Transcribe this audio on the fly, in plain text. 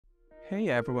Hey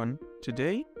everyone,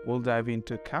 today we'll dive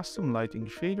into custom lighting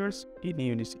shaders in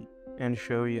Unity and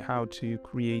show you how to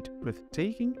create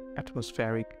breathtaking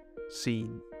atmospheric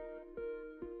scene.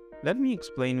 Let me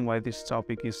explain why this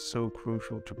topic is so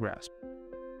crucial to grasp.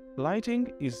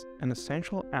 Lighting is an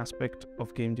essential aspect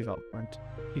of game development.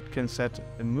 It can set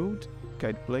the mood,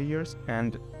 guide players,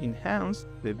 and enhance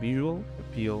the visual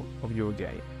appeal of your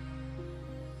game.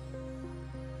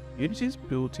 Unity's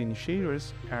built-in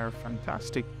shaders are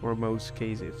fantastic for most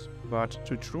cases, but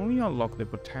to truly unlock the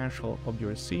potential of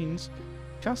your scenes,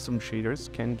 custom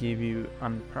shaders can give you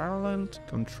unparalleled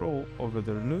control over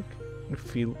the look and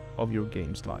feel of your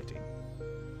game's lighting.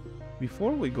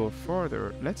 Before we go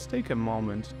further, let's take a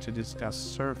moment to discuss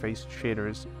surface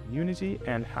shaders in Unity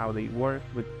and how they work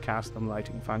with custom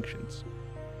lighting functions.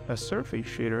 A surface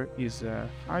shader is a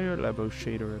higher-level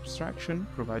shader abstraction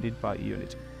provided by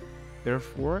Unity.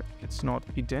 Therefore, it's not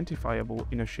identifiable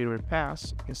in a shader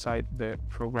pass inside the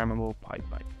programmable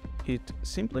pipeline. It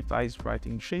simplifies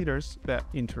writing shaders that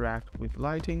interact with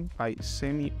lighting by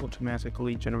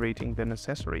semi-automatically generating the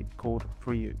necessary code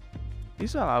for you.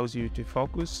 This allows you to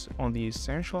focus on the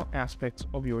essential aspects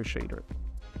of your shader,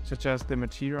 such as the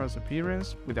material's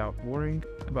appearance without worrying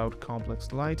about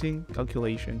complex lighting,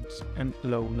 calculations, and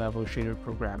low-level shader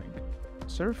programming.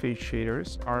 Surface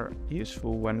shaders are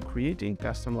useful when creating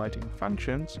custom lighting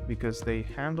functions because they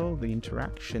handle the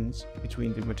interactions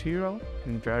between the material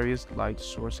and various light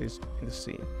sources in the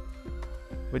scene.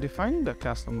 By defining the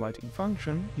custom lighting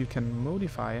function, you can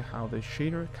modify how the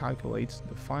shader calculates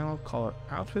the final color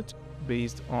output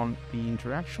based on the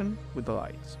interaction with the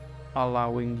lights,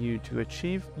 allowing you to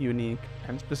achieve unique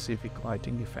and specific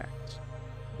lighting effects.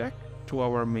 Back to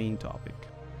our main topic.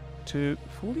 To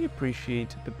fully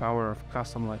appreciate the power of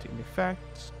custom lighting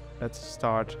effects, let's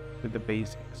start with the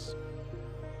basics.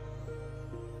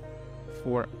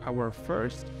 For our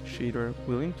first shader,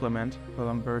 we'll implement the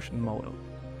Lambertian model,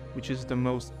 which is the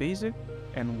most basic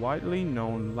and widely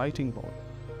known lighting model.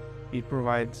 It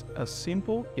provides a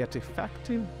simple yet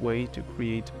effective way to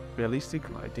create realistic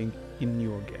lighting in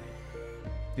your game.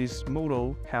 This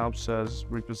model helps us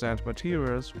represent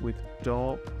materials with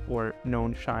dull or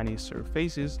non-shiny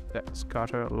surfaces that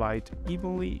scatter light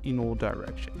evenly in all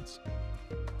directions.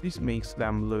 This makes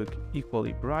them look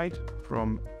equally bright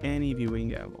from any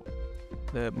viewing angle.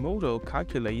 The model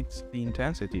calculates the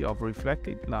intensity of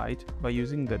reflected light by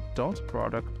using the dot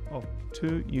product of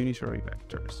two unitary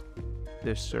vectors,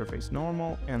 the surface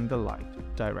normal and the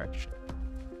light direction.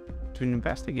 To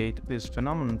investigate this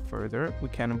phenomenon further, we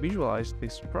can visualize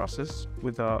this process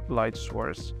with a light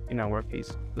source, in our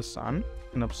case the sun,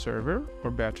 an observer,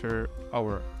 or better,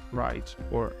 our right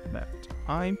or left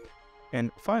eye,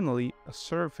 and finally a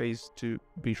surface to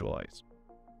visualize.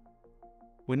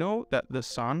 We know that the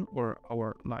sun, or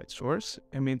our light source,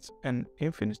 emits an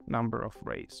infinite number of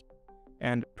rays,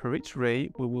 and per each ray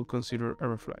we will consider a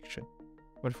reflection.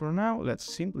 But for now, let's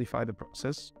simplify the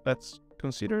process. Let's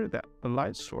consider that the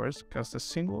light source casts a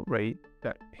single ray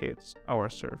that hits our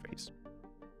surface.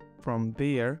 From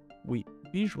there, we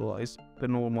visualize the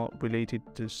normal related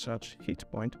to such hit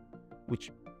point,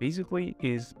 which basically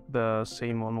is the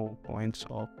same on all points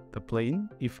of the plane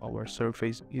if our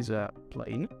surface is a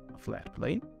plane, a flat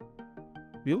plane.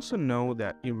 We also know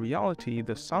that in reality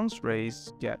the sun's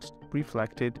rays get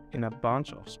reflected in a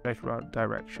bunch of spectral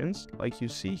directions like you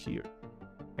see here,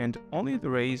 and only the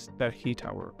rays that hit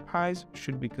our eyes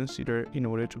should be considered in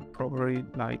order to properly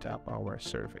light up our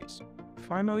surface.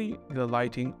 Finally, the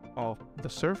lighting of the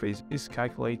surface is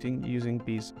calculated using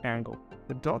this angle,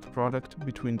 the dot product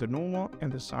between the normal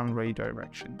and the sun ray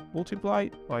direction,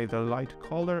 multiplied by the light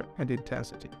color and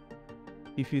intensity.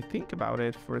 If you think about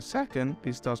it for a second,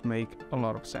 this does make a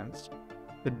lot of sense.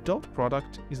 The dot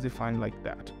product is defined like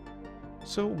that.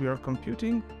 So we are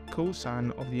computing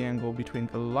cosine of the angle between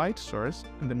the light source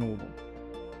and the normal.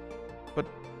 But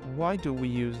why do we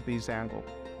use this angle?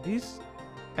 This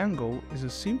angle is a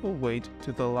simple weight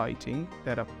to the lighting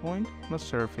that a point on the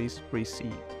surface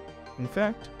receives. In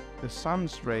fact, the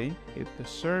sun's ray hit the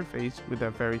surface with a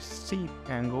very steep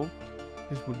angle.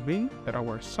 This would mean that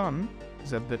our sun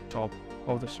is at the top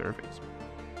of the surface,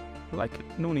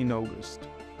 like noon in August.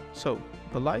 So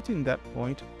the light in that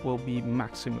point will be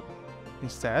maximum.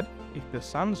 Instead, if the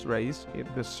sun's rays hit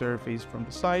the surface from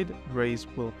the side, rays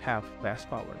will have less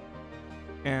power.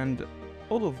 And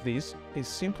all of this is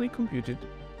simply computed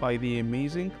by the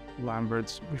amazing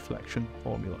Lambert's reflection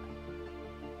formula.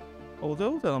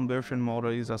 Although the Lambertian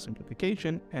model is a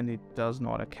simplification and it does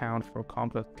not account for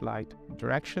complex light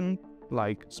interaction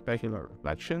like specular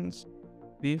reflections,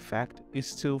 the effect is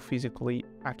still physically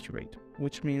accurate,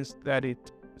 which means that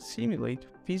it simulates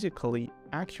physically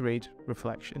accurate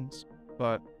reflections.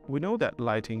 But we know that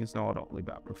lighting is not only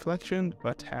about reflection,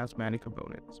 but has many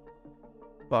components.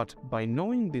 But by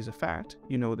knowing this fact,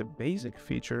 you know the basic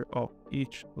feature of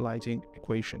each lighting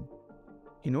equation.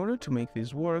 In order to make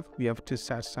this work, we have to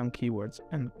set some keywords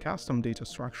and custom data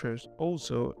structures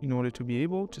also in order to be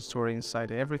able to store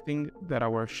inside everything that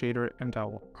our shader and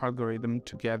our algorithm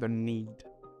together need.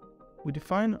 We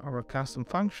define our custom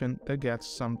function that gets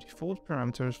some default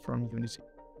parameters from Unity.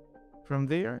 From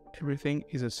there, everything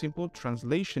is a simple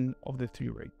translation of the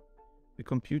theory. We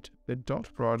compute the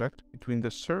dot product between the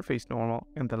surface normal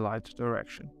and the light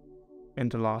direction.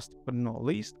 And last but not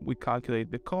least, we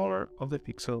calculate the color of the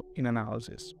pixel in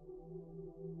analysis.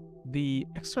 The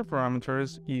extra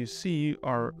parameters you see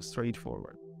are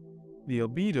straightforward. The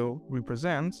albedo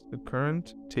represents the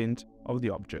current tint of the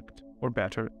object, or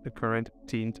better, the current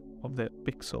tint of the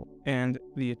pixel. And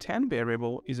the tan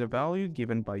variable is a value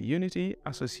given by Unity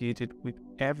associated with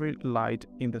every light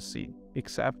in the scene,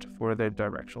 except for the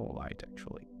directional light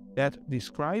actually. That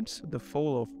describes the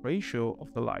fall-off ratio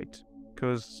of the light,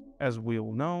 because as we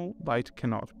all know, light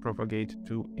cannot propagate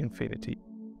to infinity.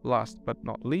 Last but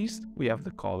not least, we have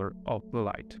the color of the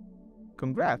light.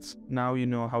 Congrats! Now you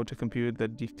know how to compute the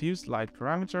diffuse light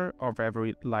parameter of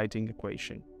every lighting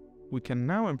equation. We can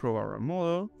now improve our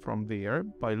model from there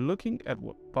by looking at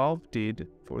what Valve did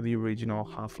for the original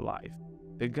Half-Life.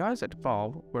 The guys at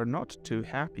Valve were not too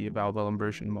happy about the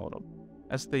Lambertian model,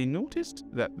 as they noticed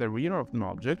that the rear of an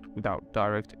object without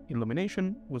direct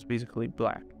illumination was basically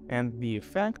black, and the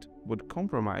effect would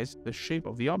compromise the shape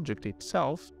of the object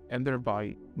itself and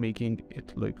thereby making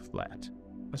it look flat.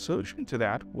 A solution to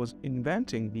that was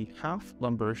inventing the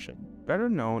half-Lambertian, better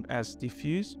known as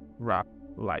Diffuse Wrap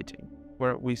lighting,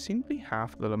 where we simply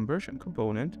half the Lambertian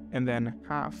component and then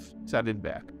half set it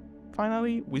back.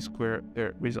 Finally, we square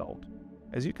the result.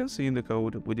 As you can see in the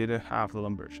code, we didn't have the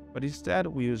Lambertian, but instead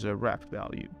we use a wrap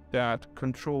value that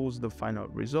controls the final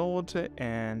result,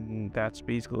 and that's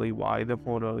basically why the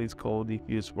model is called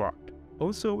Diffuse Wrap.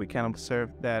 Also, we can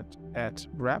observe that at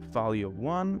wrap value of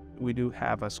 1, we do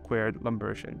have a squared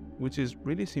Lambertian, which is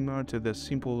really similar to the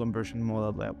simple Lambertian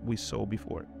model that we saw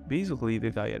before. Basically, the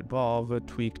guy at Valve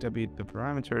tweaked a bit the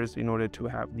parameters in order to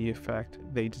have the effect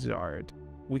they desired.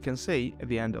 We can say, at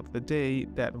the end of the day,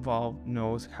 that Valve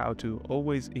knows how to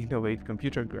always innovate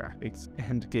computer graphics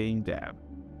and game dev.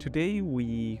 Today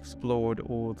we explored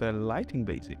all the lighting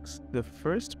basics, the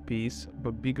first piece of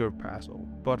a bigger puzzle,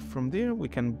 but from there we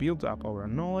can build up our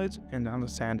knowledge and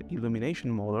understand illumination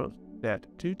models that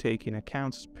do take in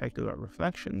account specular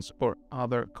reflections or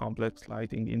other complex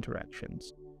lighting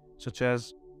interactions, such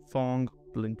as Phong,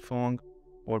 blink Phong,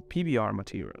 or PBR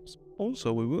materials.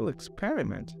 Also, we will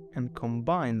experiment and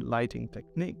combine lighting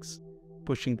techniques,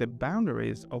 pushing the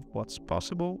boundaries of what's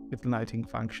possible with lighting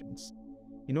functions,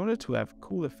 in order to have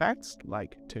cool effects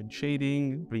like tone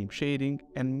shading, beam shading,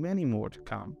 and many more to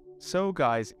come. So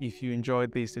guys, if you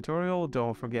enjoyed this tutorial,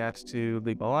 don't forget to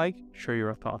leave a like, share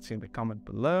your thoughts in the comment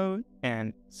below,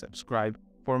 and subscribe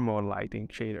for more lighting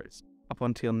shaders. Up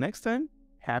until next time,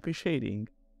 happy shading.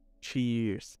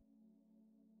 Cheers!